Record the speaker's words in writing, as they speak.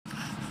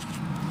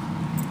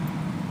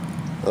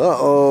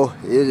Uh-oh,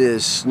 it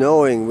is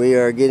snowing. We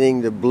are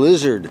getting the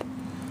blizzard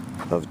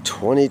of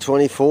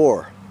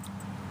 2024.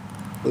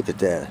 Look at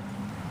that.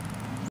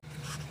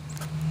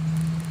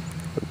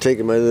 I'm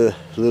taking my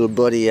little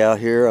buddy out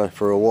here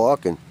for a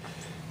walk, and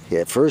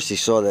at first he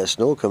saw that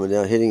snow coming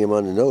down, hitting him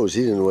on the nose.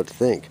 He didn't know what to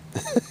think.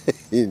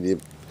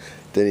 Then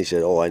he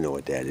said, "Oh, I know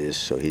what that is."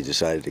 So he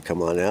decided to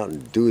come on out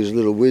and do his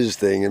little whiz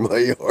thing in my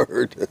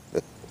yard.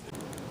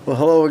 Well,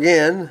 hello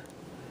again.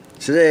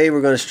 Today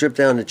we're going to strip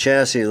down the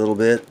chassis a little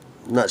bit.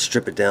 Not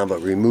strip it down, but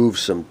remove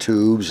some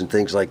tubes and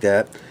things like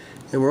that.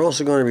 And we're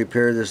also going to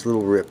repair this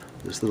little rip,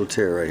 this little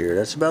tear right here.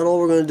 That's about all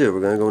we're going to do.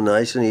 We're going to go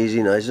nice and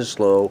easy, nice and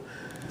slow.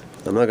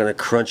 I'm not going to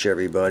crunch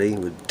everybody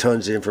with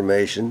tons of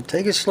information.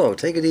 Take it slow,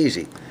 take it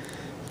easy.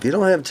 If you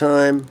don't have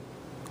time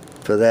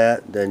for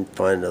that, then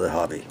find another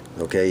hobby.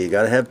 Okay, you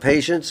got to have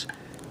patience.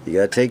 You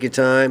got to take your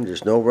time.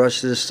 There's no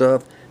rush to this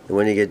stuff. And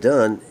when you get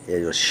done,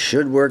 it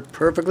should work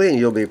perfectly, and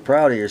you'll be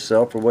proud of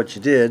yourself for what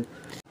you did.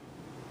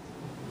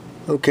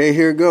 Okay,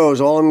 here goes.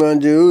 All I'm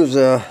going to do is,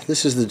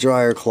 this is the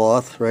dryer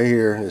cloth right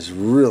here. It's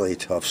really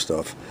tough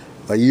stuff.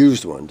 I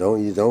used one.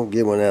 Don't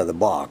get one out of the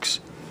box.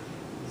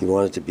 You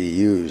want it to be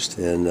used,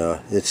 and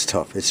it's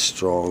tough. It's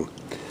strong.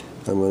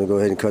 I'm going to go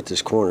ahead and cut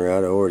this corner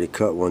out. I already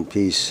cut one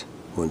piece,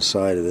 one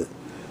side of it.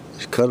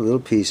 Just cut a little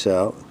piece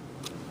out.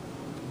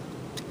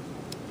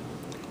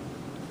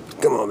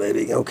 Come on,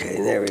 baby. Okay,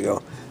 there we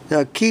go.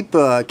 Now keep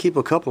a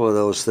couple of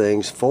those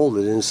things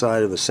folded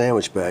inside of a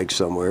sandwich bag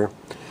somewhere,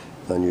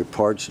 on your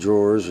parts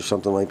drawers or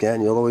something like that,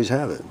 and you'll always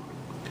have it.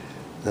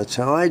 That's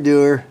how I do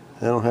her.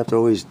 I don't have to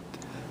always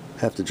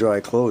have to dry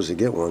clothes to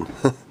get one.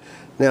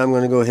 Now I'm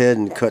going to go ahead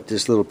and cut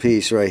this little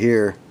piece right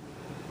here.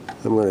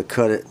 I'm going to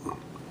cut it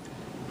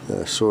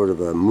sort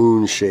of a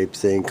moon shaped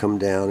thing, come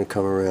down and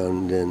come around,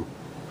 and then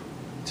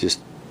just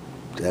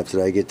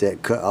after I get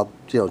that cut,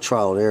 I'll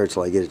trial and error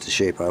until I get it the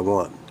shape I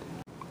want.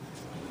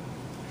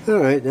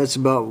 Alright, that's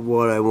about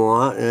what I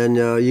want, and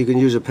you can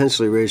use a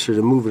pencil eraser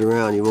to move it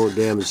around. You won't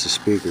damage the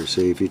speaker.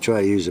 See, if you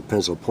try to use a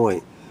pencil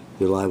point,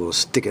 you're liable to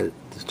stick it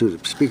to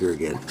the speaker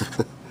again.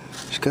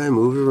 Just kind of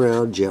move it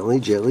around gently,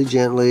 gently,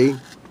 gently,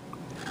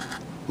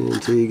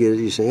 until you get it.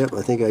 You say, "Yep,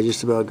 I think I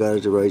just about got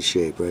it the right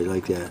shape," right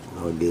like that.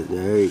 I'll get it.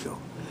 There you go.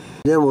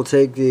 Then we'll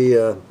take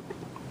the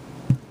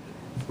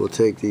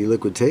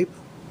liquid tape,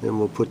 and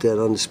we'll put that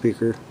on the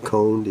speaker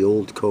cone, the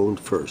old cone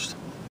first.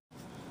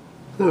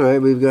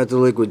 Alright, we've got the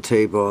liquid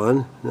tape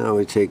on. Now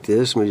we take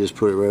this and we just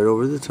put it right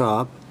over the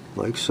top,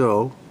 like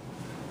so.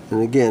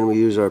 And again, we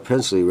use our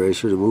pencil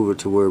eraser to move it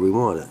to where we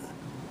want it.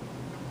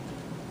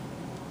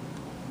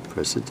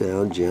 Press it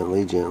down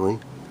gently, gently,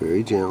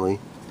 very gently.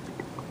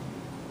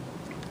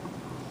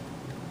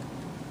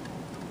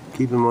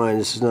 Keep in mind,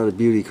 this is not a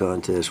beauty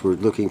contest. We're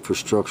looking for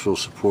structural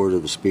support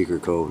of the speaker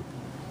cone.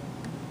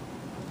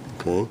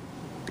 Okay?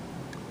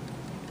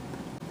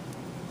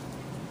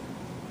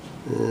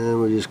 And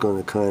we're just going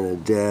to kind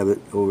of dab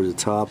it over the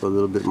top a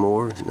little bit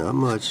more. Not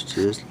much,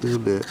 just a little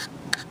bit.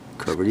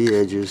 Cover the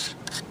edges.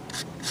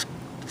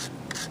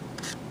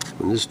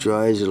 When this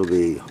dries, it'll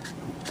be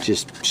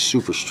just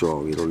super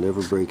strong. It'll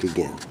never break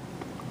again.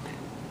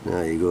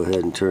 Now you go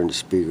ahead and turn the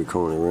speaker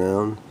cone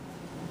around.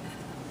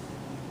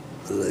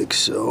 Like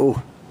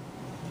so.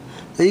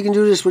 Now you can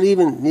do this with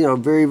even,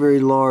 very, very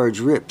large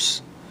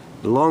rips.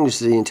 As long as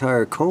the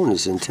entire cone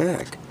is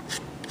intact.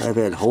 I've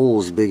had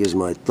holes big as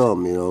my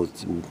thumb,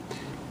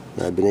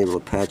 I've been able to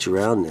patch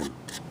around them.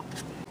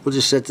 We'll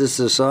just set this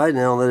to the side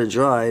now and let it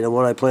dry. And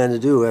what I plan to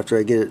do after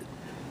I get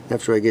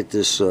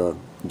this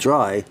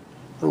dry,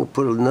 I'm going to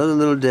put another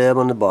little dab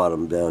on the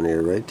bottom down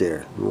here, right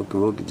there.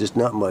 We'll just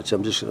not much.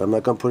 I'm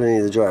not going to put any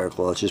of the dryer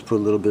cloth. Just put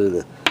a little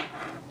bit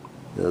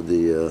of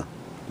the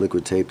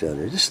liquid tape down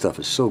there. This stuff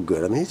is so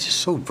good. I mean, it's just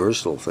so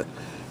versatile for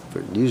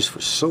used for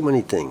so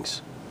many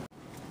things.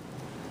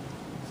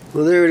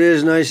 Well, there it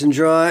is, nice and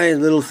dry. A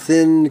little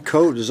thin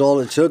coat is all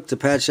it took to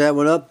patch that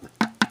one up.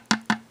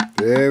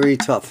 Very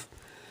tough.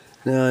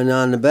 Now, and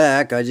on the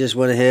back, I just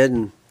went ahead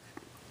and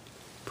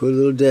put a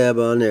little dab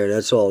on there.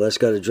 That's all. That's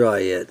got to dry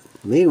yet.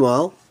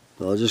 Meanwhile,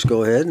 I'll just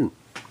go ahead and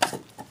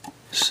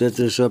set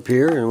this up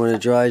here, and when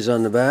it dries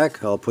on the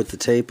back, I'll put the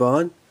tape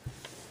on,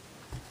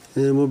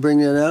 and we'll bring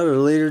that out at a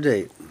later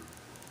date.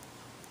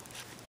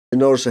 You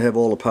notice I have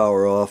all the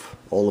power off,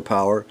 all the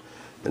power,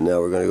 and now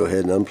we're going to go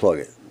ahead and unplug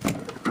it.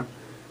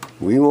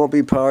 We won't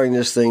be powering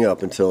this thing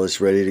up until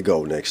it's ready to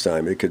go next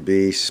time. It's going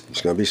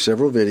to be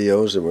several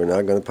videos, and we're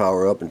not going to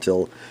power up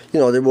until,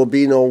 there will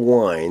be no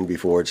whine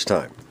before it's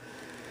time.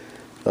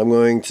 I'm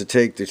going to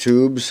take the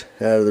tubes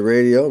out of the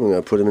radio. I'm going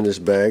to put them in this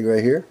bag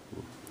right here.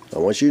 I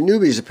want you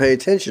newbies to pay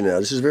attention now.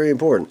 This is very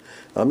important.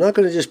 I'm not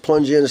going to just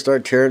plunge in and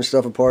start tearing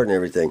stuff apart and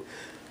everything.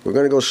 We're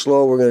going to go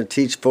slow. We're going to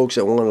teach folks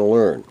that want to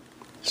learn.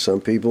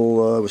 Some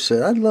people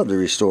said, "I'd love to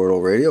restore an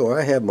old radio," or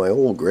 "I have my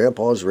old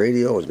grandpa's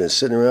radio. It's been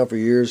sitting around for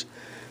years.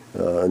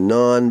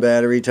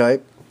 Non-battery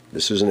type."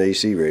 This is an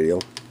AC radio,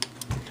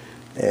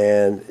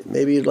 and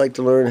maybe you'd like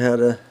to learn how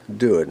to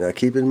do it. Now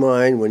keep in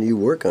mind, when you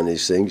work on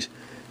these things,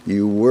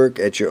 you work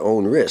at your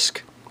own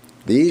risk.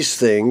 These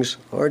things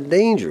are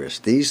dangerous.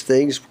 These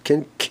things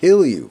can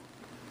kill you.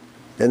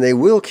 And they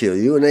will kill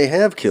you, and they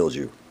have killed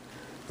you.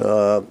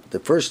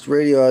 The first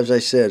radio, as I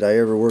said, I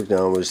ever worked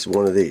on was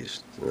one of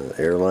these,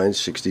 Airline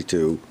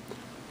 62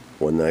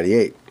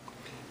 198.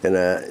 And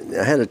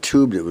I had a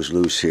tube that was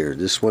loose here,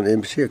 this one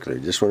in particular,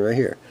 this one right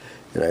here.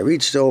 And I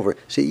reached over.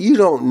 See, you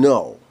don't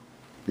know,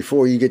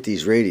 before you get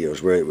these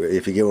radios, where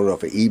if you get one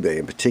off of eBay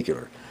in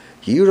particular,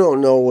 you don't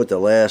know what the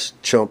last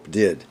chump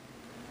did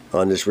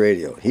on this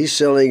radio. He's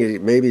selling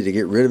it maybe to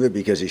get rid of it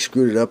because he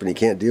screwed it up and he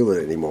can't deal with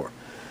it anymore.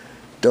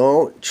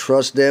 Don't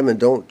trust them, and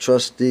don't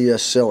trust the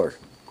seller.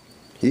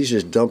 He's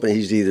just dumping.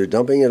 He's either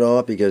dumping it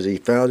off because he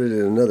found it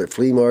in another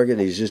flea market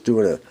and he's just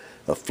doing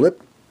a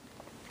flip,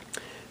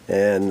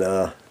 and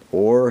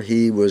or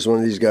he was one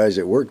of these guys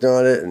that worked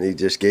on it and he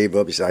just gave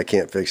up. He said, I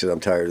can't fix it. I'm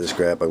tired of this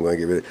crap. I'm going to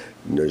get rid of it.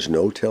 And there's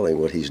no telling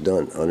what he's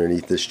done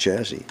underneath this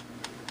chassis.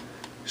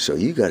 So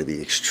you got to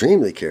be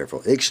extremely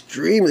careful,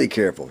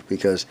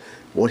 because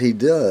what he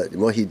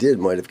did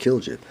might have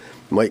killed you,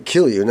 might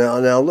kill you.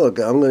 Now look,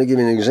 I'm going to give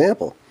you an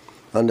example.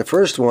 On the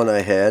first one I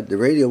had, the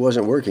radio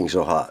wasn't working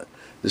so hot.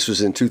 This was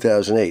in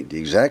 2008, the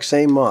exact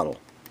same model.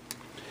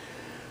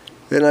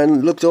 Then I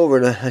looked over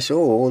and I said,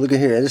 oh, look at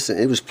here.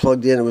 It was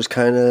plugged in. It was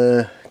kind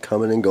of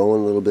coming and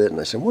going a little bit. And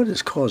I said, what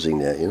is causing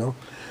that, you know?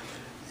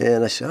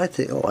 And I said,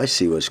 I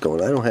see what's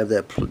going on. I don't have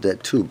that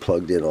tube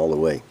plugged in all the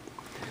way.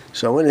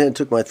 So I went ahead and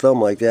took my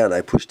thumb like that, and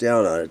I pushed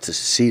down on it to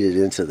seat it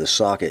into the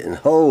socket. And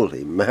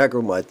holy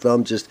mackerel, my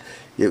thumb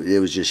it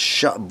was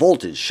just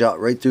voltage shot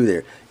right through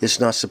there.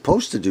 It's not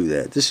supposed to do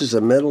that. This is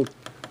a metal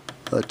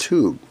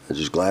tube.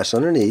 There's glass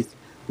underneath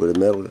with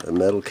a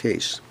metal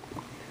case.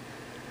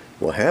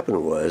 What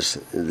happened was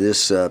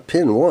this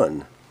pin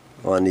 1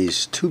 on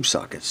these tube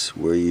sockets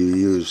where you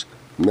use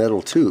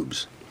metal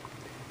tubes,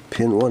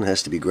 pin 1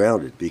 has to be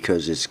grounded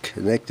because it's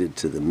connected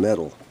to the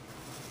metal.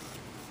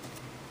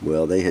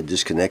 Well, they had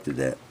disconnected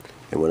that,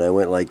 and when I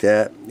went like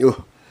that,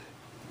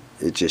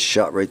 it just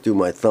shot right through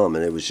my thumb,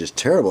 and it was just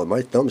terrible.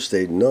 My thumb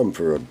stayed numb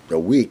for a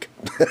week.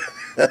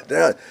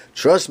 Now,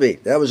 trust me,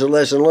 that was a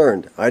lesson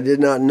learned. I did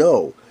not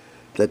know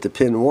that the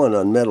pin 1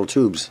 on metal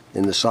tubes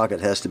in the socket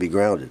has to be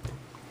grounded.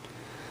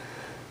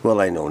 Well,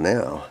 I know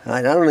now.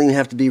 I don't even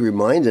have to be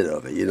reminded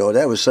of it. You know,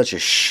 that was such a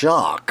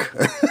shock.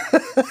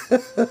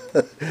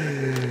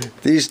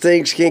 These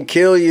things can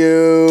kill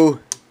you.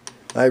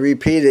 I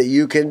repeat it,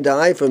 you can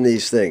die from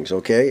these things,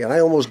 okay? I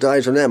almost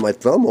died from that. My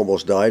thumb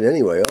almost died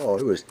anyway. Oh,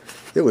 it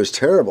was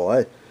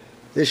terrible.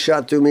 This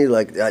shot through me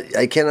like,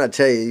 I cannot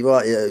tell you.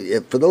 Well,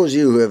 for those of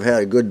you who have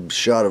had a good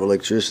shot of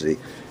electricity,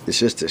 it's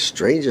just the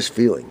strangest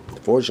feeling.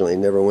 Fortunately, it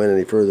never went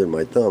any further than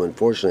my thumb, and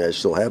fortunately, I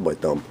still have my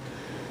thumb.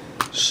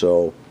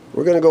 So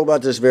we're going to go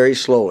about this very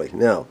slowly.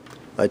 Now,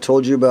 I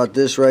told you about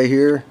this right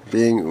here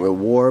being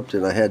warped,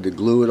 and I had to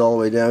glue it all the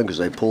way down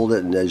because I pulled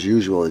it, and as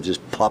usual, it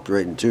just popped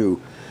right in two.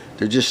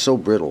 They're just so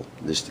brittle.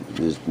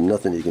 There's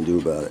nothing you can do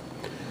about it.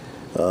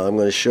 I'm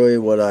going to show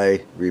you what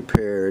I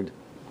repaired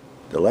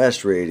the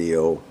last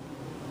radio,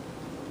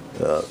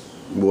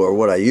 or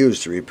what I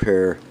used to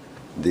repair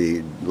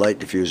the light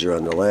diffuser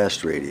on the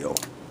last radio.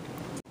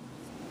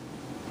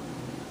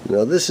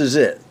 Now this is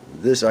it.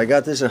 I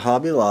got this at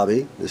Hobby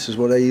Lobby. This is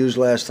what I used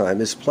last time.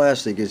 It's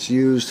plastic. It's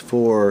used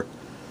for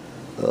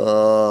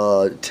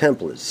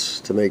templates,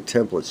 to make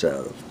templates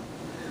out of.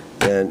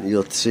 And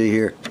you'll see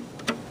here,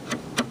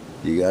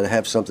 you got to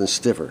have something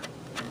stiffer,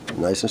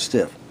 nice and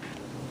stiff,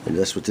 and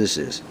that's what this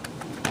is.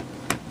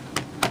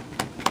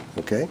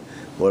 Okay,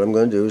 what I'm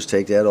going to do is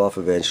take that off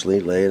eventually,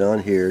 lay it on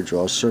here,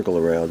 draw a circle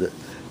around it.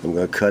 I'm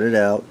going to cut it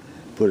out,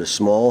 put a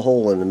small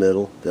hole in the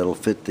middle that'll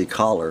fit the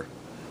collar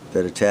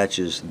that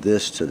attaches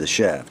this to the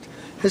shaft.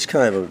 It's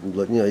kind of a,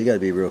 you know, you got to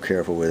be real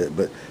careful with it,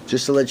 but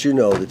just to let you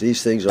know that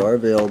these things are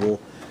available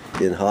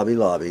in Hobby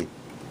Lobby.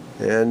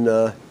 And,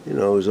 you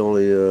know, it was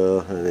only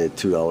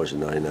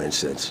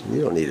 $2.99.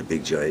 You don't need a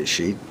big giant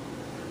sheet.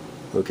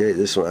 Okay,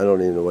 this one, I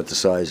don't even know what the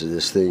size of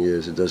this thing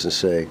is. It doesn't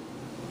say,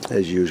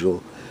 as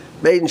usual.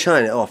 Made in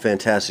China. Oh,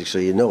 fantastic. So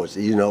you know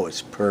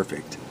it's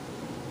perfect.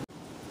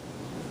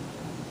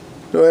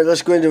 All right,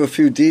 let's go into a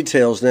few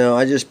details now.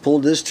 I just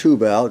pulled this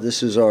tube out.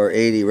 This is our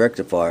 80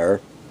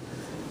 rectifier.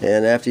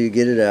 And after you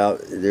get it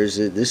out,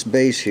 this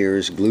base here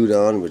is glued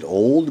on with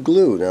old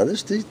glue. Now,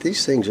 these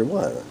things are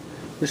what?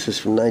 This is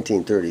from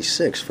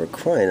 1936, for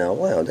crying out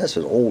loud. That's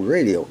an old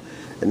radio.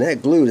 And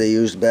that glue they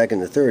used back in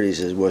the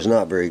 30s was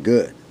not very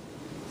good.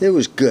 It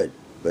was good,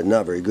 but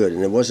not very good.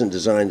 And it wasn't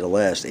designed to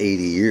last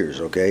 80 years,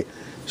 okay?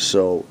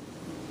 So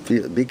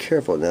be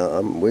careful. Now,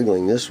 I'm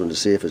wiggling this one to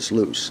see if it's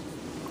loose.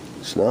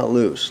 It's not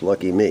loose,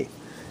 lucky me.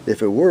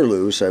 If it were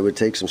loose, I would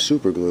take some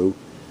super glue,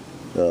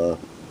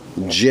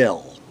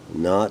 gel,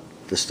 not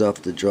the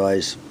stuff that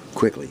dries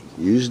quickly.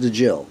 Use the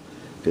gel,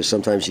 because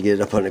sometimes you get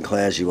it up on the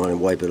glass, you want to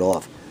wipe it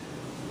off.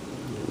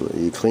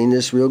 You clean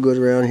this real good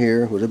around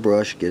here with a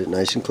brush, get it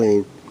nice and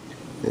clean,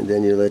 and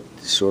then you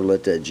sort of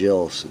let that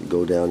gel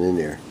go down in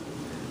there,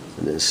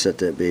 and then set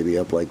that baby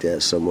up like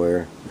that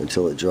somewhere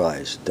until it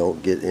dries.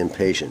 Don't get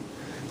impatient.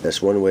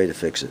 That's one way to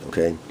fix it,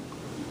 okay?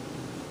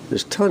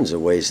 There's tons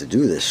of ways to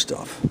do this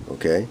stuff,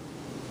 okay?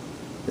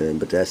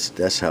 But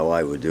that's how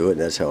I would do it,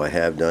 and that's how I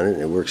have done it,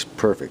 and it works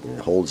perfect. And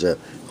it holds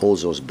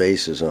those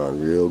bases on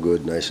real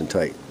good, nice and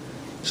tight.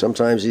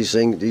 Sometimes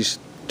these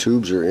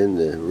tubes are in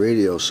the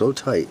radio so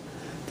tight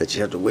that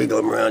you have to wiggle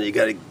them around. You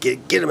got to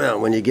get them out.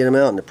 When you get them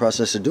out, in the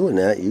process of doing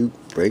that, you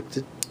break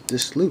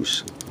this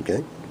loose.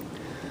 Okay.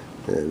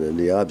 And then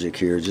the object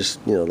here,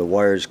 just the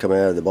wires come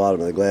out of the bottom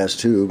of the glass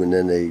tube, and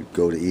then they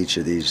go to each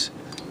of these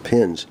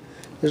pins.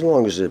 As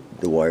long as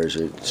the wires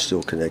are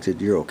still connected,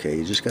 you're okay.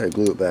 You just got to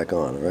glue it back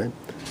on. All right.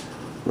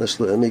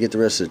 Let me get the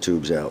rest of the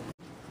tubes out.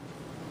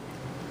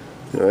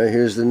 All right,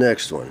 here's the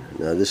next one.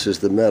 Now this is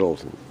the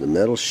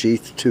metal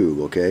sheath tube,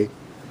 okay?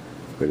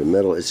 Where the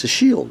metal, it's a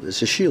shield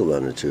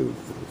on the tube.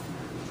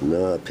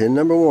 Now, pin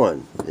number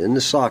 1 in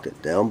the socket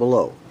down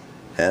below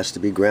has to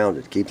be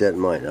grounded. Keep that in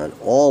mind on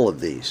all of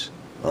these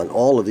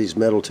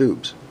metal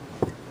tubes.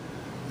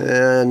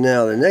 And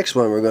now the next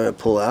one we're going to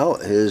pull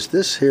out is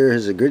this here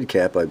is a grid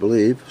cap, I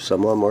believe.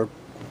 Some of them are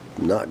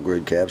not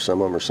grid caps,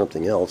 some of them are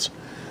something else.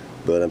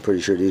 But I'm pretty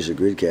sure these are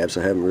grid caps.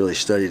 I haven't really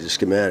studied the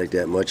schematic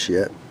that much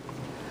yet.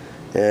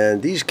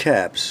 And these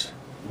caps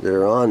that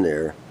are on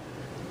there,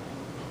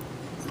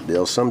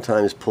 they'll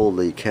sometimes pull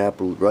the cap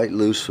right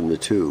loose from the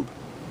tube.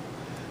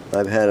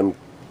 I've had them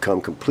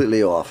come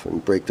completely off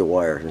and break the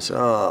wire. And say,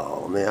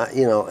 oh man,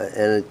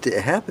 and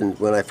it happened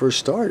when I first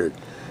started.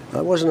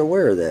 I wasn't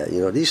aware of that.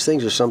 These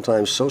things are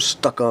sometimes so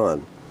stuck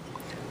on.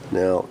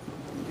 Now,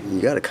 you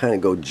got to kind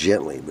of go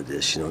gently with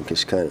this.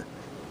 Just kind of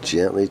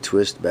gently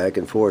twist back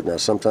and forth. Now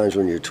sometimes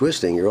when you're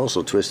twisting, you're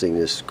also twisting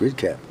this grid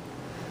cap.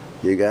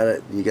 You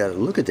gotta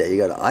look at that. You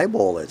gotta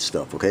eyeball that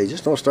stuff, okay?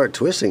 Just don't start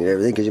twisting and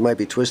everything, because you might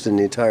be twisting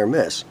the entire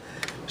mess.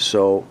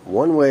 So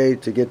one way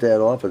to get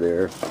that off of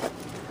there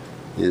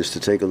is to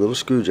take a little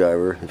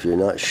screwdriver. If you're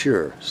not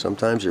sure,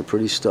 sometimes they're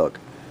pretty stuck,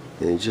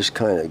 and you just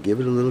kind of give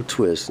it a little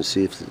twist and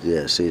see if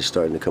see it's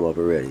starting to come up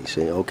already.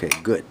 Say, okay,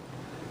 good.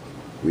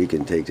 We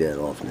can take that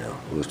off now.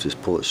 Let's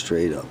just pull it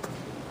straight up.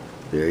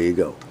 There you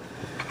go.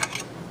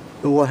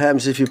 Well, what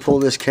happens if you pull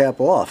this cap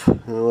off?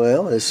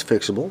 Well, it's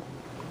fixable.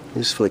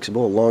 It's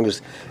flexible, as long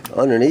as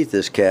underneath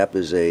this cap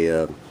is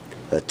a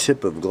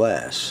tip of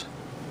glass,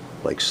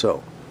 like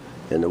so.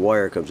 And the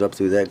wire comes up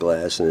through that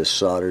glass and is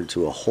soldered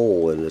to a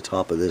hole in the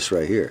top of this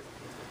right here.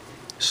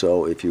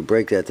 So if you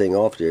break that thing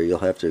off there, you'll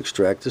have to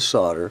extract the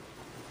solder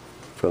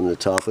from the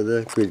top of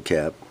the grid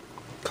cap,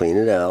 clean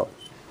it out,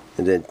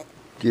 and then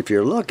if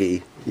you're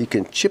lucky, you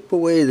can chip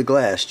away the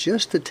glass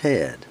just a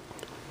tad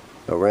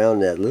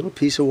around that little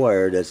piece of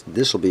wire.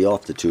 This will be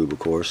off the tube, of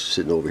course,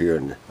 sitting over here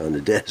on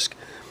the desk.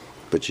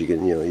 But you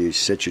can, you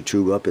set your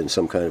tube up in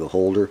some kind of a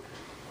holder.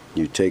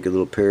 You take a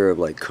little pair of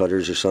like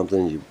cutters or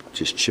something. You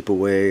just chip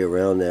away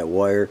around that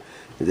wire,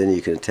 and then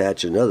you can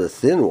attach another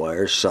thin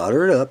wire,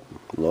 solder it up.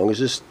 As long as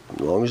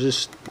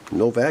this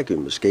no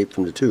vacuum escape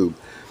from the tube,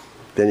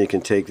 then you can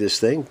take this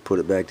thing, put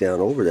it back down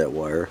over that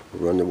wire,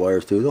 run the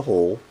wire through the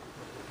hole,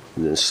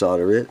 and then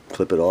solder it,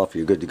 clip it off,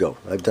 you're good to go.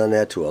 I've done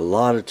that to a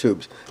lot of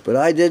tubes, but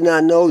I did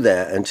not know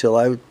that until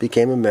I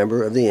became a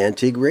member of the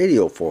Antique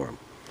Radio Forum.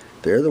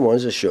 They're the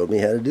ones that showed me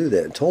how to do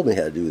that and told me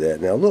how to do that.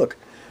 Now look,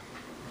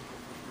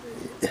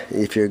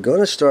 if you're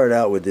going to start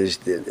out with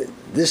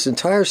this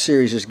entire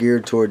series is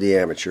geared toward the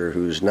amateur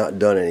who's not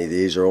done any of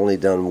these or only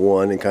done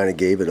one and kind of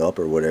gave it up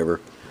or whatever.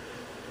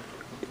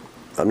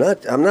 I'm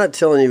not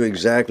telling you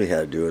exactly how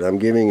to do it. I'm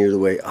giving you the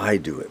way I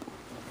do it.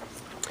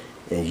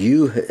 And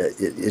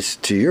it's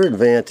to your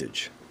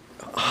advantage,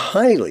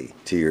 highly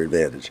to your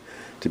advantage,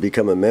 to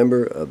become a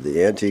member of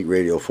the Antique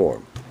Radio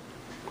Forum.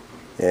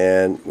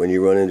 And when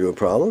you run into a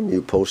problem,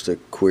 you post a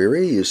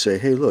query, you say,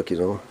 hey, look,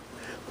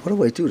 what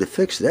do I do to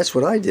fix it? That's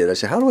what I did. I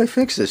said, how do I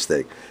fix this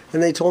thing?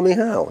 And they told me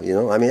how.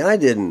 I mean, I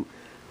didn't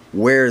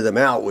wear them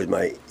out with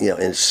my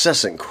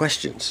incessant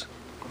questions.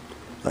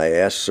 I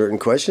asked certain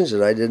questions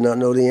that I did not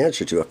know the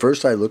answer to. At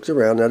first, I looked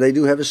around. Now, they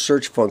do have a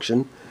search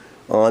function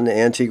on the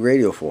Antique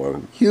Radio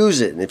Forum. Use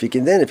it, and if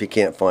you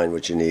can't find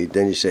what you need,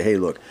 then you say, hey,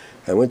 look,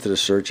 I went to the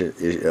search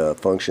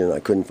function.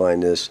 I couldn't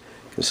find this.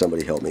 Can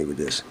somebody help me with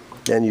this?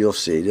 And you'll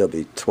see, there'll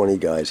be 20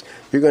 guys.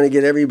 You're going to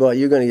get everybody.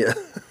 You're going to get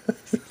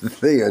the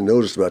thing I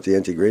noticed about the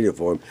Antique Radio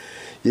Forum.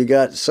 You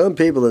got some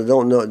people that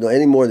don't know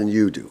any more than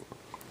you do,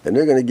 and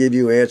they're going to give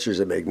you answers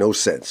that make no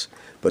sense,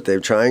 but they're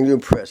trying to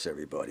impress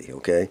everybody.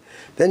 Okay.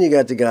 Then you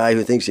got the guy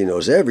who thinks he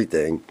knows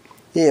everything.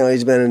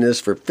 He's been in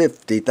this for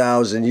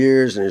 50,000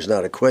 years, and there's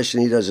not a question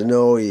he doesn't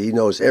know. He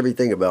knows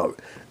everything about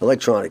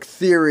electronic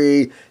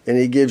theory, and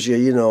he gives you,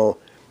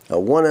 a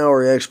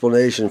 1-hour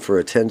explanation for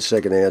a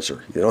 10-second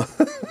answer. You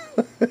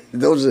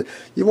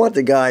want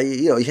the guy.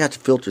 You have to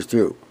filter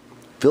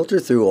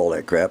through all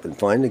that crap and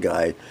find the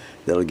guy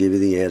that'll give you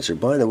the answer.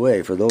 By the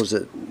way, for those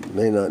that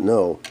may not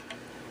know,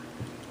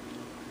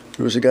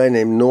 there was a guy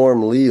named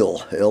Norm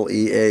Leal,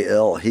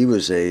 L-E-A-L. He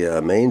was a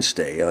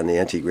mainstay on the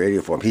Antique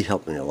Radio Forum. He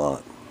helped me a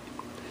lot.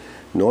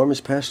 Norm has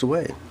passed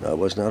away. I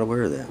was not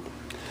aware of that.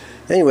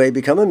 Anyway,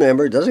 become a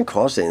member. It doesn't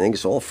cost anything.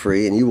 It's all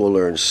free, and you will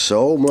learn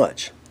so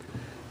much.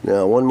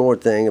 Now, one more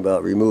thing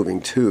about removing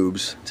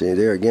tubes. See,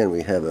 there again,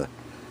 we have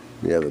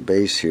a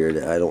base here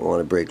that I don't want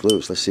to break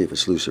loose. Let's see if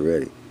it's loose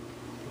already.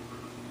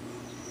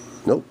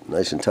 Nope,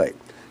 nice and tight.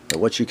 Now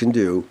what you can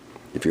do,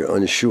 if you're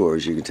unsure,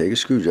 is you can take a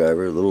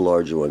screwdriver, a little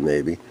larger one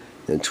maybe,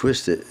 and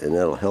twist it, and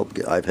that'll help.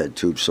 I've had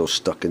tubes so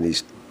stuck in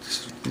these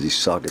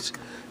sockets,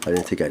 I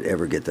didn't think I'd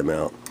ever get them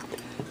out.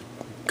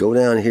 Go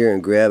down here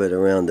and grab it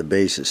around the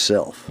base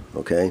itself,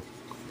 okay?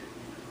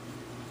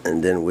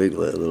 And then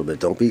wiggle it a little bit.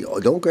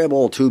 Don't grab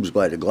all tubes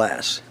by the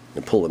glass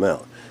and pull them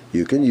out.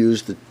 You can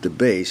use the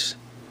base,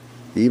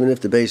 even if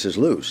the base is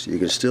loose. You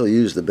can still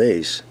use the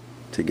base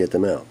to get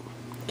them out.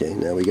 Okay,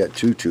 now we got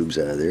 2 tubes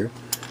out of there.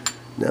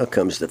 Now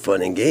comes the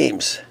fun and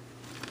games.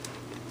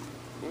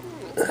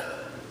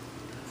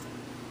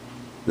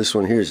 This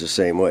one here is the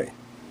same way.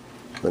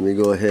 Let me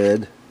go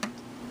ahead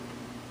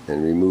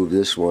and remove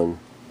this one.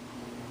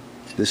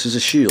 This is a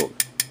shield,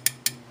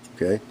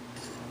 okay,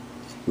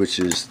 which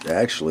is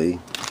actually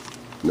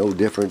no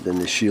different than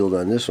the shield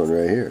on this one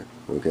right here,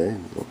 okay,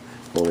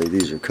 only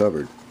these are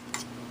covered.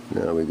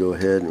 Now we go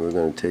ahead and we're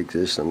going to take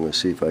this. I'm going to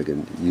see if I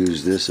can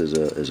use this as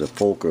a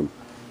fulcrum,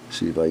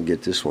 see if I can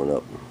get this one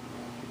up.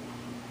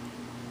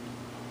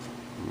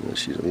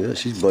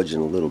 She's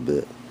budging a little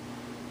bit.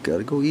 Got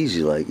to go easy,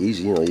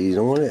 you know, you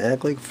don't want to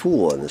act like a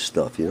fool on this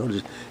stuff, you know.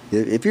 Just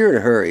if you're in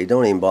a hurry,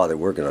 don't even bother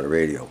working on a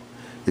radio.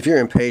 If you're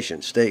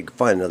impatient,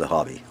 find another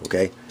hobby,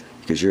 okay?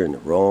 Because you're in the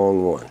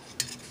wrong one.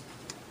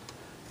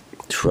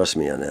 Trust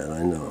me on that,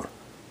 I know.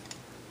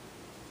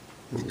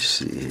 Let me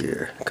see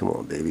here. Come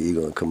on, baby, you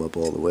gonna come up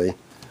all the way?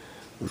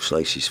 Looks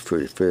like she's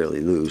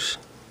fairly loose.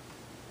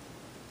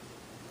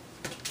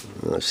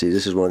 See,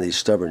 this is one of these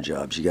stubborn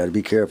jobs. You got to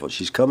be careful.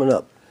 She's coming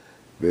up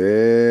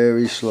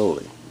very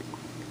slowly.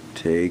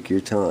 Take your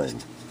time.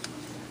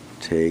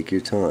 Take your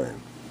time.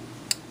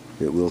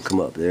 It will come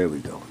up. There we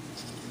go.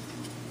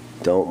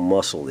 Don't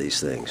muscle these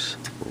things.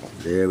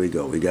 There we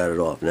go. We got it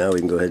off. Now we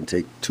can go ahead and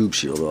take the tube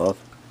shield off.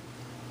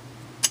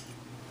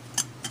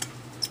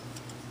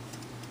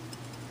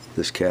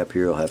 This cap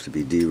here will have to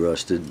be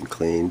de-rusted and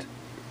cleaned.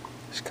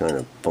 It's kind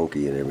of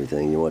funky and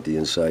everything. You want the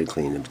inside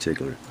clean in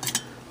particular.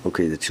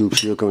 Okay, the tube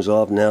shield comes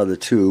off. Now the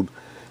tube.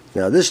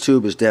 Now this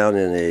tube is down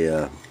in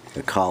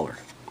a collar.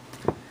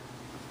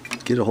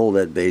 Get a hold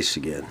of that base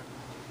again.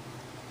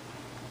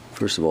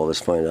 First of all, let's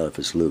find out if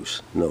it's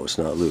loose. No, it's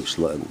not loose.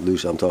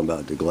 Loose, I'm talking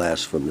about the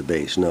glass from the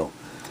base. No.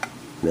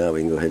 Now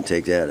we can go ahead and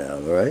take that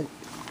out, all right?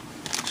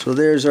 So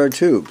there's our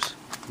tubes.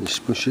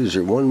 Is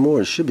there one more?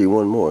 There should be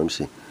one more. Let me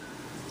see.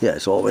 Yeah,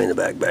 it's all the way in the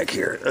back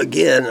here.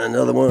 Again,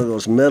 another one of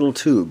those metal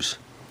tubes.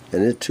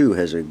 And it, too,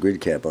 has a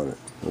grid cap on it,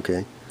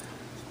 okay?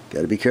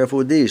 Got to be careful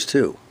with these,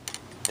 too.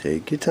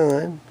 Take your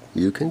time.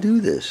 You can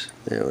do this.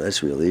 There,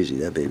 that's real easy.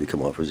 That baby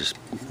come off with just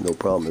no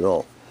problem at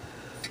all.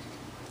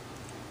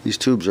 These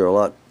tubes are a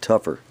lot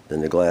tougher than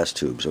the glass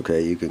tubes,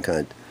 okay? You can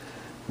kind of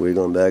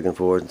wiggle them back and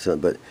forth,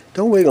 but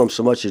don't wiggle them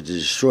so much as to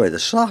destroy the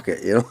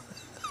socket, you know?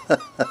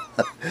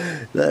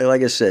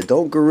 Like I said,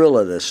 don't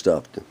gorilla this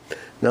stuff.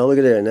 Now look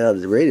at there. Now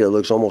the radio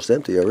looks almost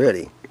empty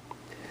already.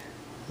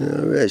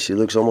 All right, she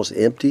looks almost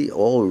empty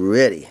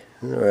already.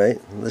 All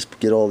right, let's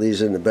get all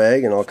these in the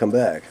bag and I'll come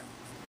back.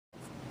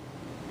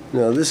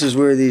 Now this is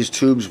where these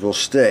tubes will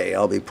stay.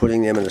 I'll be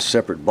putting them in a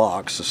separate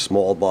box, a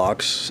small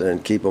box,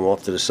 and keep them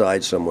off to the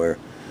side somewhere.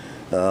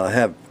 I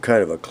have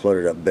kind of a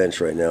cluttered up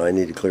bench right now. I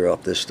need to clear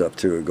off this stuff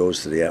too. It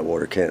goes to the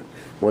Atwater Kent.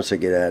 Once I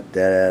get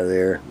that out of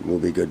there, we'll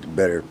be good,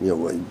 better. You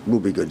know, we'll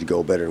be good to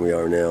go, better than we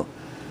are now.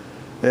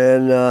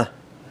 And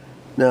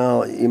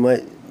now you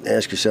might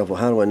ask yourself,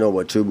 well, how do I know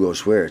what tube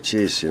goes where?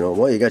 Jeez, you know,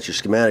 well, you got your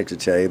schematic to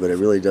tell you, but it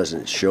really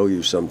doesn't show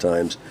you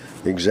sometimes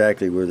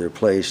exactly where they're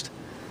placed.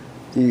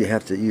 You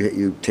have to,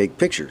 you take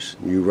pictures,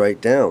 you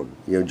write down,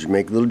 you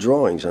make little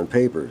drawings on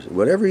papers,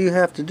 whatever you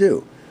have to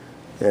do.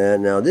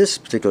 And now this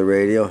particular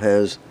radio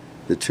has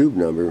the tube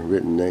number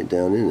written right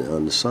down in it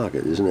on the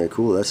socket. Isn't that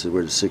cool? That's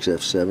where the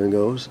 6F7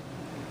 goes.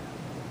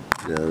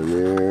 Down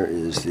there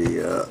is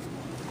the,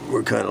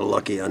 we're kind of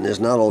lucky on this.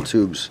 Not all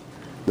tubes,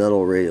 not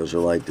all radios are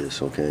like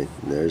this, okay?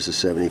 And there's the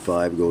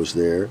 75 goes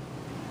there.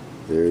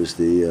 There's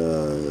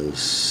the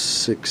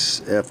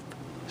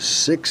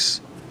 6F6,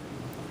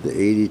 the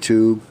 80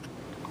 tube.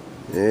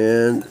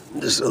 And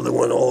this other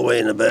one all the way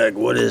in the back,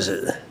 what is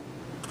it?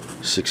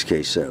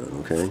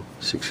 6K7, okay?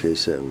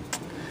 6K7.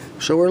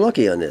 So we're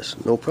lucky on this,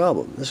 no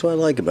problem. That's what I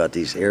like about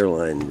these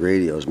Airline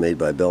radios made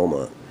by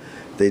Belmont.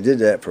 They did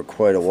that for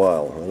quite a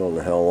while. I don't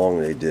know how long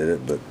they did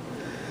it, but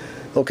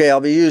okay, I'll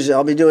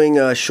be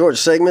doing short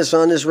segments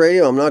on this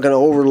radio. I'm not going to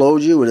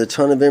overload you with a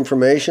ton of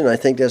information. I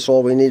think that's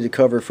all we need to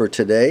cover for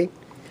today.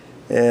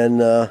 And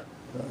the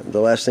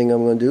last thing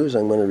I'm going to do is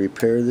I'm going to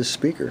repair this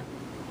speaker.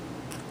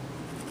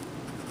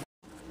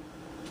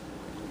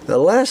 The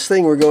last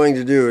thing we're going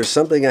to do is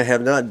something I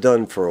have not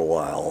done for a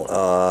while.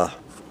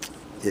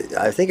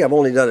 I think I've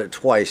only done it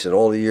twice in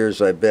all the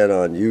years I've been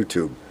on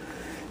YouTube.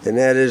 And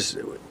that is,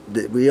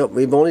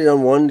 we've only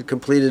done one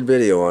completed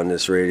video on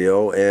this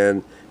radio,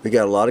 and we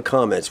got a lot of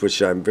comments,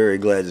 which I'm very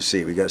glad to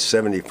see. We got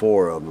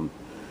 74 of them.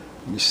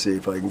 Let me see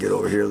if I can get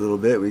over here a little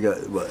bit. We got,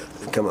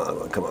 come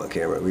on,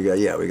 camera. We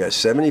got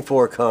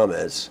 74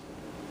 comments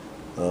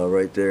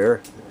right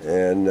there,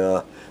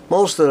 and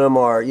most of them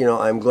are, you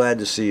know, I'm glad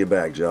to see you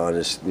back, John.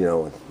 It's, you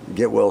know,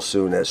 get well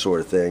soon, that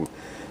sort of thing.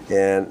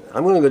 And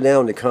I'm going to go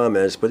down the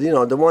comments, but you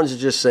know, the ones that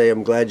just say,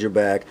 I'm glad you're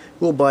back,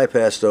 we'll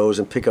bypass those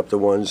and pick up the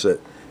ones that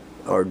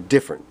are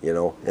different, you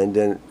know, and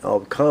then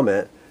I'll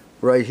comment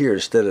right here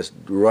instead of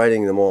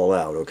writing them all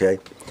out, okay?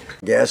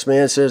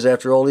 Gasman says,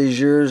 after all these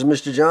years,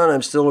 Mr. John,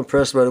 I'm still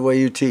impressed by the way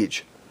you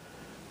teach.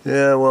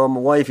 Yeah, well, my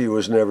wifey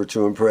was never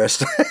too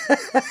impressed.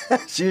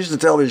 She used to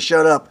tell me to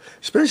shut up,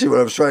 especially when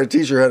I was trying to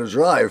teach her how to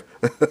drive.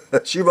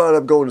 She wound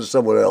up going to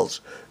someone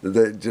else to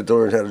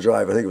learn how to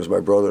drive. I think it was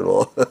my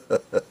brother-in-law.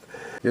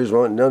 Here's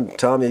one,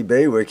 Tommy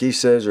Baywick, he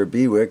says, or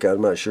Bewick,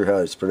 I'm not sure how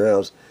it's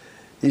pronounced.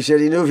 He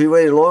said he knew if he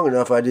waited long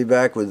enough, I'd be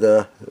back with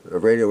a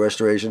radio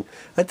restoration.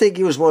 I think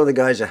he was one of the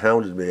guys that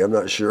hounded me. I'm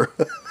not sure.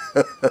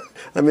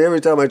 I mean,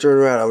 every time I turned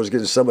around, I was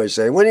getting somebody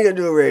saying, when are you going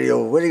to do a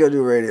radio? When are you going to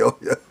do a radio?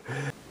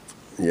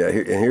 Yeah,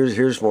 and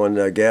here's one,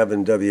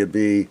 Gavin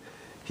WB.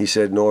 He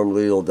said Norm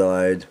Leal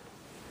died.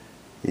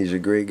 He's a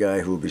great guy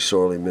who will be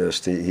sorely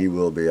missed. He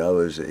will be.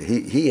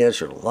 He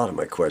answered a lot of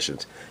my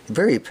questions. A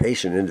very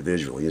patient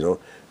individual, you know.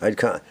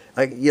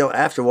 You know,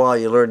 after a while,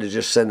 you learn to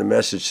just send a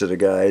message to the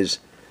guys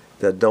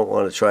that don't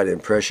want to try to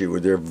impress you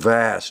with their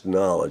vast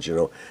knowledge, you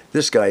know.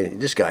 This guy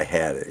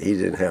had it. He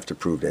didn't have to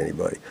prove to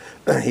anybody.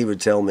 He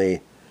would tell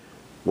me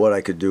what I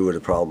could do with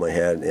a problem I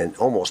had, and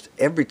almost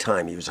every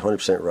time he was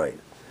 100% right.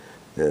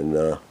 And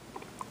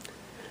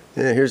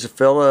yeah, here's a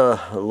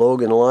fella,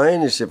 Logan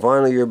Lyon. He said,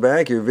 finally you're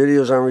back. Your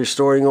videos on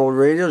restoring old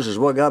radios is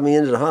what got me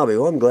into the hobby.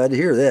 Well, I'm glad to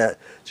hear that.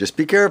 Just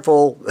be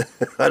careful.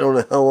 I don't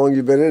know how long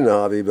you've been in the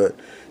hobby, but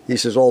he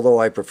says, although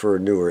I prefer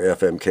newer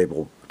FM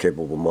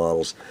capable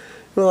models.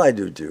 Well, I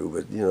do too,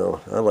 but you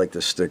know, I like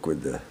to stick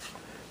with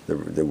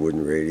the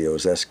wooden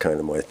radios. That's kind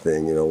of my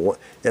thing, you know.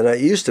 And I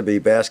used to be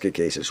basket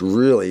cases,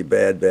 really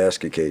bad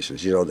basket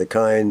cases, you know, the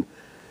kind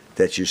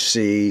that you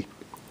see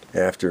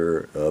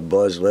after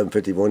Buzz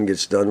 1151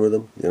 gets done with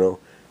them, you know.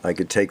 I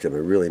could take them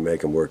and really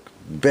make them work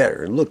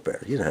better and look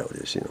better. You know how it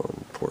is, you know,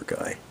 poor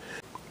guy.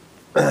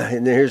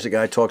 And then here's a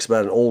guy who talks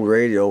about an old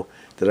radio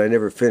that I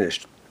never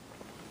finished.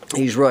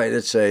 He's right.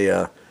 It's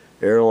a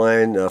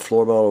Airline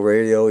floor model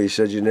radio. He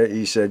said,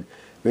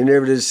 we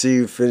never did see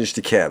you finish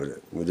the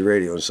cabinet with the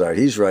radio inside.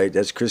 He's right.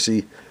 That's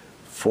Chrissy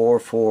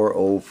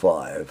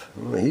 4405.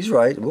 He's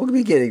right. We'll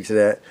be getting to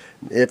that.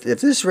 If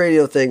this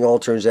radio thing all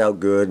turns out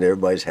good and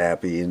everybody's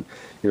happy and,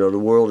 you know, the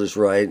world is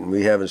right and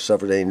we haven't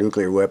suffered any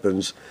nuclear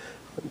weapons,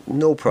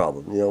 no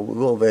problem. You know,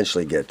 we'll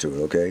eventually get to it,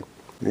 okay?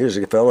 Here's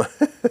a fella.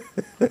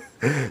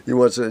 He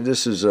wants to,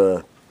 this is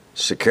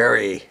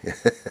Sakari.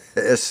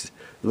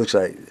 Looks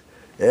like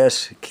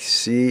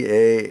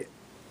SCAIRRI.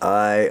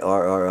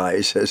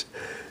 He says,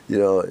 you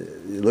know,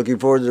 looking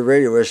forward to the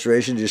radio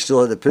restoration. Do you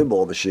still have the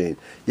pinball machine?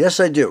 Yes,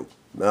 I do.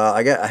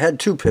 I had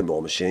two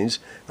pinball machines.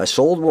 I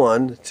sold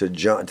one to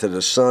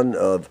the son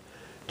of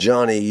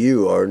Johnny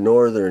U, our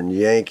northern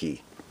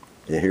Yankee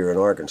here in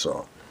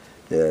Arkansas,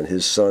 and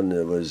his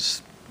son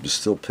was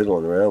still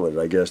piddling around with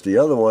it, I guess. The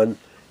other one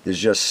is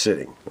just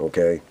sitting.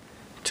 Okay,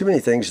 too many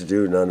things to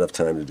do, not enough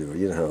time to do it.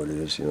 You know how it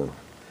is, you know.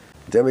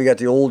 Then we got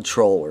the old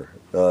Troller.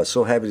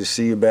 So happy to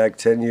see you back.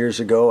 10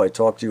 years ago, I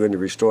talked you into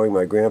restoring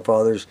my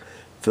grandfather's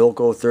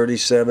Philco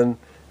 37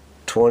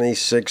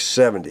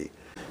 2670.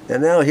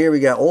 And now here we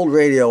got old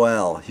Radio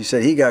Al. He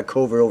said he got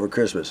COVID over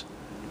Christmas.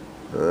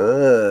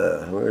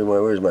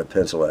 Where's my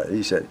pencil at?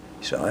 He said,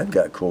 I've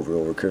got COVID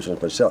over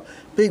Christmas myself.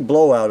 Big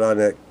blowout on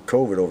that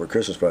COVID over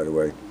Christmas, by the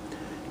way.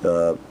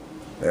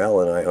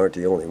 Al and I aren't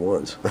the only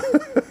ones.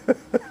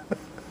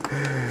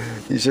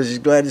 He says he's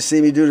glad to see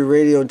me do the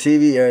radio and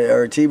TV.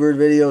 Our T-Bird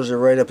videos are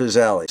right up his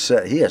alley.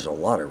 He has a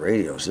lot of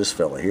radios, this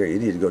fella here. You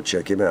need to go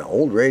check him out.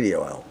 Old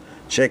Radio Al.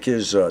 Check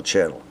his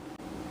channel.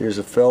 Here's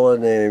a fella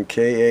named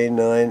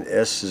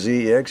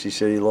KA9SZX. He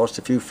said he lost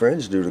a few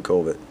friends due to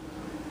COVID.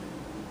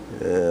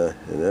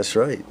 And that's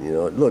right. You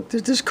know, look,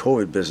 this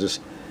COVID business,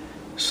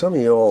 some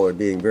of y'all are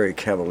being very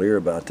cavalier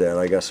about that.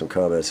 I got some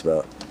comments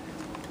about,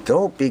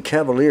 don't be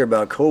cavalier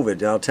about COVID.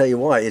 And I'll tell you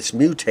why. It's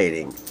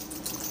mutating.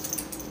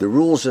 The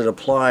rules that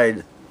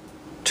applied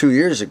 2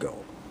 years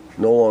ago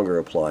no longer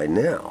apply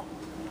now.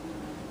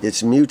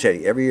 It's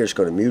mutating. Every year it's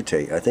going to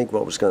mutate. I think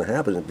what was going to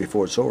happen is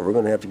before it's over, we're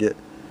going to have to get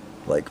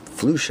like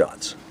flu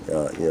shots.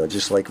 You know,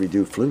 just like we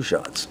do flu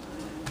shots.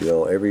 You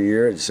know, every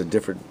year it's a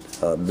different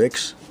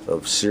mix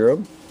of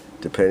serum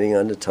depending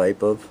on the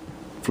type of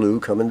flu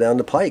coming down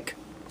the pike.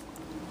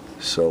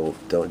 So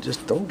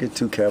don't get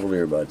too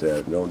cavalier about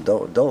that.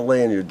 Don't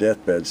lay in your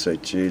deathbed and say,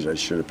 geez, I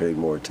should have paid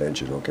more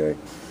attention, okay?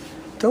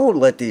 Don't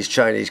let these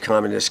Chinese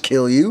communists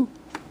kill you.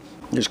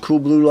 There's Cool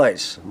Blue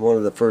Lights, one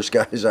of the first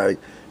guys I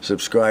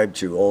subscribed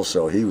to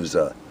also. He was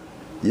a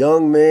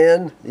young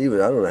man. He was,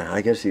 I don't know,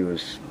 I guess he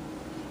was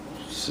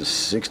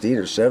 16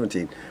 or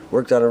 17.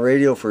 Worked on a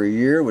radio for a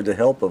year with the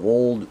help of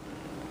Old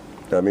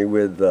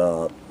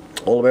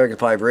American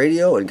 5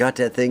 Radio and got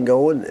that thing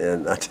going.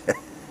 And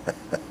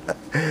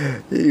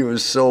he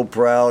was so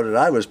proud, and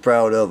I was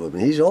proud of him.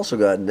 He's also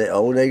got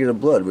O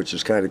negative blood, which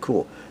is kind of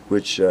cool,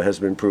 which has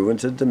been proven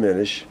to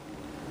diminish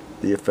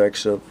the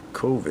effects of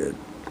COVID.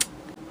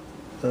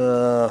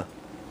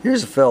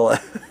 Here's a fella.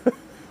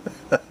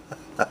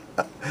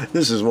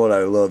 This is what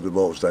I love the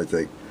most, I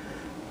think.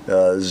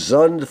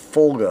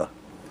 Zundfolge,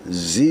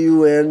 Zundfolge.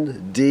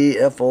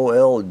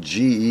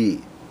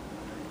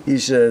 He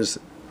says,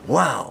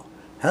 wow,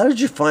 how did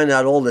you find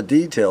out all the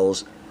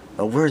details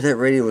of where that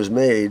radio was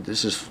made?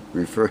 This is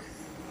referring,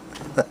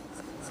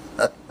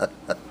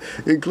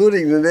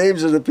 including the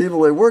names of the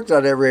people that worked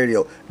on that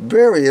radio.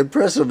 Very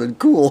impressive and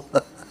cool.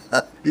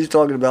 He's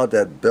talking about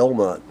that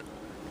Belmont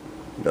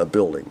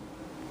building.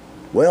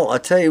 Well, I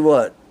tell you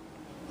what,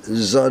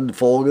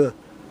 Zundfolge,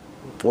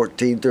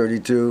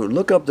 1432.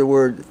 Look up the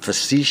word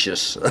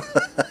facetious.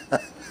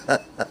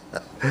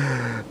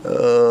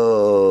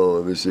 Oh,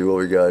 let me see what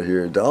we got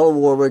here. Donald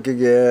Warwick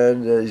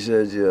again. He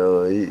says, you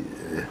know,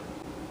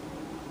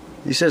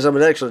 he says I'm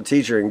an excellent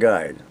teacher and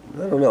guide.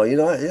 I don't know. You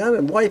know,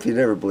 my wife, you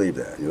never believe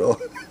that. You know.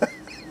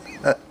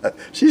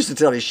 She used to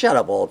tell me, shut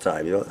up all the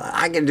time, you know.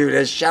 I can do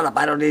this, shut up,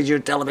 I don't need you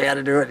telling me how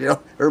to do it, you know.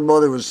 Her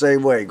mother was the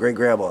same way,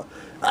 great-grandma.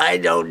 I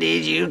don't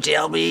need you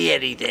tell me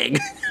anything.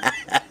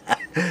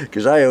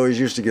 Because I always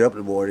used to get up in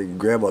the morning and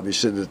Grandma would be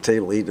sitting at the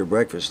table eating her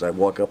breakfast, and I'd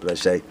walk up and I'd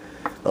say,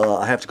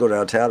 I have to go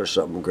downtown or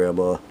something,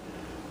 Grandma.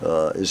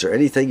 Is there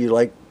anything you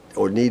like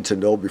or need to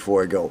know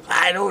before I go?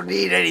 I don't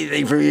need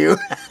anything from you.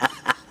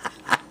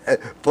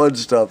 Fun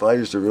stuff. I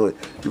used to really,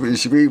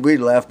 we'd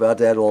laugh about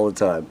that all the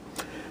time.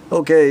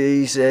 Okay,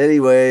 he said,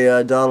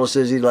 anyway, Donald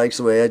says he likes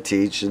the way I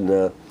teach,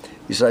 and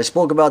he said, I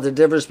spoke about the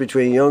difference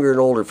between younger and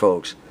older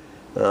folks.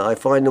 I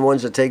find the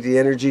ones that take the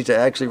energy to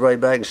actually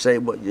write back and say,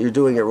 what, you're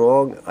doing it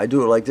wrong, I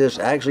do it like this,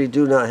 actually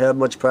do not have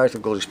much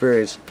practical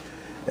experience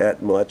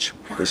at much.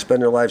 They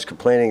spend their lives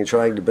complaining and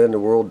trying to bend the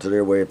world to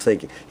their way of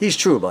thinking. He's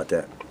true about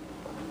that.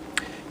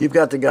 You've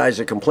got the guys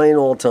that complain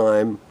all the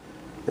time,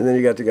 and then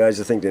you got the guys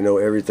that think they know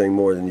everything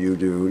more than you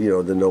do, you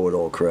know, the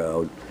know-it-all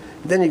crowd.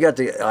 Then you got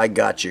the I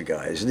got you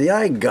guys. The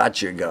I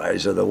got you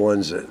guys are the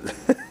ones that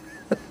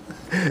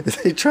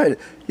they try to,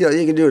 you know,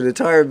 you can do an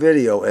entire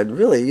video and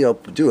really, you know,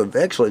 do an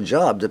excellent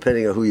job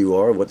depending on who you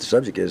are and what the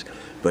subject is.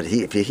 But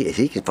if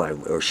he can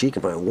find, or she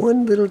can find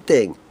one little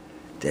thing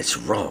that's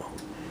wrong,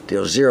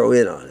 they'll zero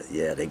in on it.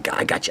 Yeah,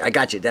 I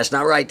got you, that's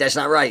not right,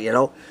 you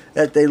know.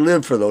 That they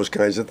live for those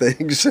kinds of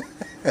things.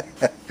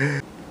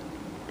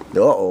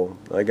 Uh-oh,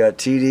 I got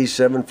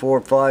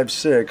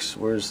TD7456.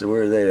 Where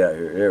are they at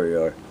here? There we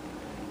are.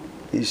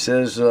 He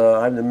says,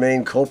 I'm the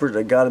main culprit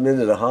that got him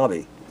into the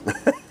hobby.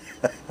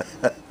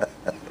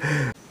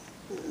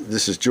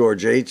 This is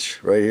George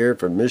H. right here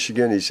from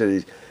Michigan. He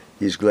said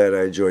he's glad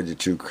I enjoyed the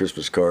 2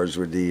 Christmas cards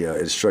with the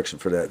instruction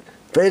for that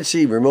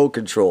fancy remote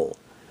control.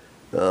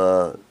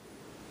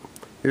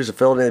 Here's a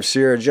fellow named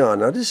Sierra John.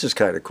 Now, this is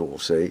kind of cool,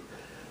 see?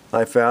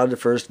 I found the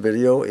first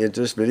video,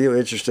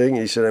 interesting.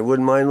 He said, I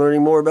wouldn't mind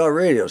learning more about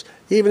radios,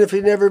 even if he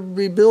never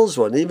rebuilds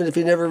one, even if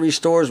he never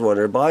restores one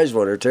or buys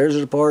one or tears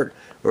it apart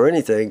or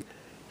anything.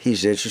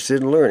 He's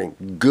interested in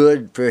learning.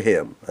 Good for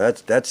him.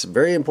 That's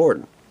very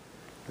important.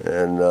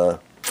 And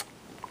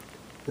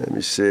let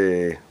me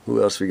see,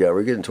 who else we got?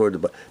 We're getting toward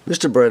the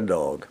Mr.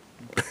 Brendog.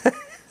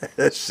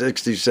 That's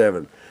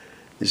 67.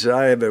 He said,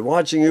 I have been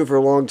watching you for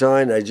a long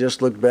time. I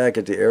just looked back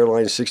at the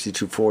Airline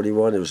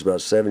 6241. It was about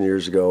 7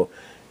 years ago.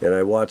 And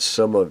I watched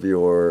some of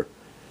your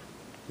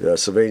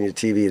Sylvania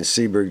TV and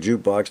Seaberg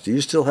jukebox. Do you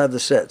still have the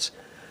sets?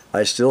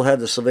 I still have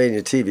the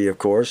Sylvania TV, of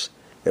course.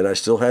 And I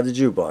still have the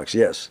jukebox,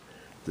 yes.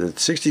 The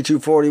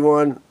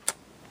 6241,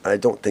 I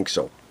don't think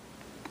so.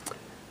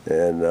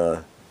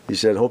 And he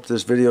said, hope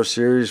this video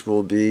series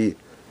will be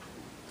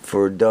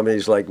for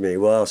dummies like me.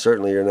 Well,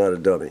 certainly you're not a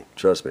dummy.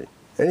 Trust me.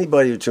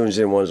 Anybody who tunes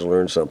in wants to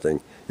learn something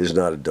is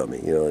not a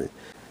dummy, you know.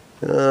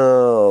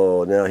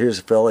 Oh, now here's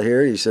a fella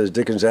here. He says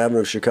Dickens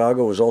Avenue,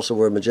 Chicago was also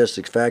where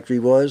Majestic's factory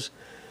was,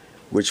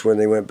 which when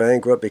they went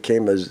bankrupt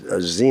became a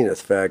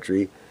Zenith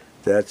factory.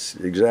 That's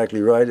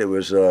exactly right. It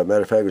was,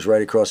 matter of fact, it was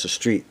right across the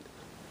street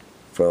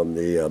from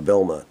the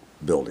Belmont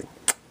building.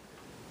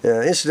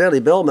 Incidentally,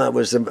 Belmont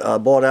was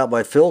bought out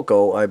by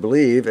Philco, I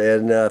believe,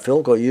 and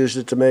Philco used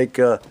it to make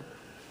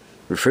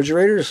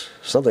refrigerators,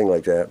 something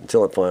like that,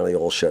 until it finally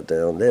all shut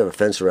down. They have a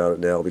fence around it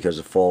now because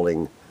of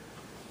falling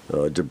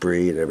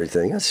debris and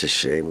everything. That's a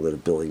shame to let a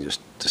building just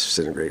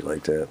disintegrate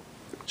like that.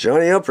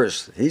 Johnny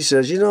Empress, he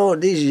says, you know,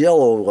 these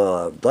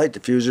yellow light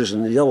diffusers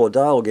and the yellow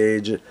dial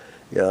gauge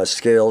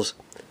scales,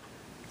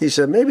 he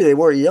said maybe they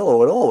weren't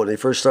yellow at all when they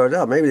first started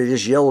out. Maybe they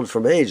just yellowed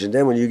from age, and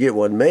then when you get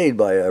one made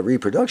by a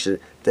reproduction,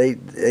 they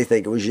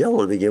think it was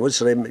yellow to begin with,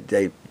 so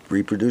they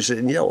reproduce it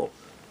in yellow.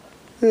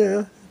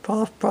 Yeah,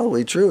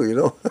 probably true, you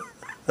know.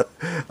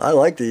 I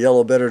like the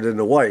yellow better than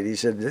the white. He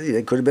said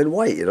it could have been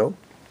white, you know.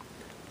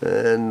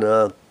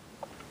 And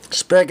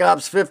Spec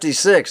Ops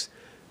 56.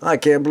 I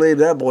can't believe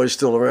that boy's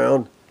still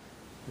around.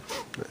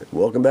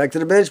 Welcome back to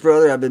the bench,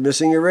 brother. I've been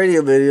missing your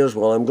radio videos.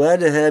 Well, I'm glad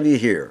to have you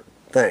here.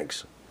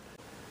 Thanks.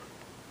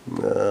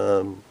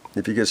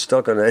 If you get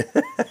stuck on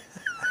that.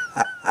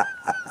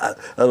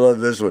 I love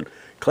this one.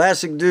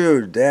 Classic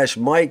Dude -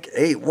 Mike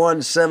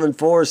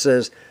 8174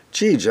 says,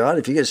 gee, John,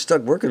 if you get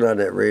stuck working on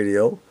that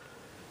radio,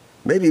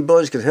 maybe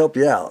Buzz can help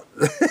you out.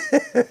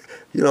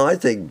 You know, I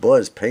think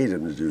Buzz paid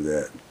him to do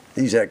that.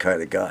 He's that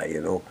kind of guy,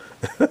 you know.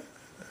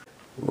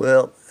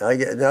 Well,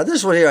 now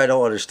this one here I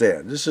don't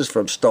understand. This is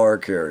from Star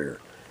Carrier,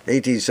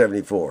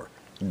 1874.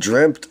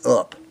 Dreamt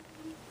up.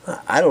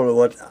 I don't know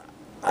what,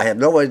 I have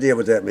no idea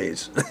what that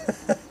means.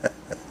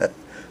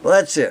 Well,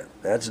 that's it.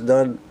 That's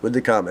done with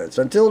the comments.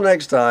 Until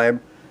next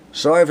time,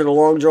 sorry for the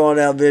long drawn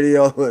out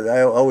video.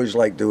 I always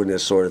like doing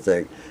this sort of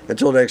thing.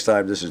 Until next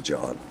time, this is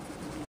John.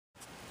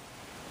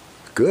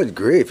 Good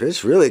grief,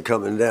 it's really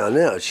coming down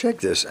now. Check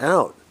this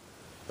out.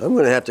 I'm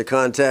going to have to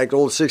contact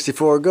old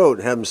 64 Goat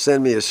and have him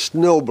send me a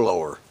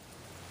snowblower.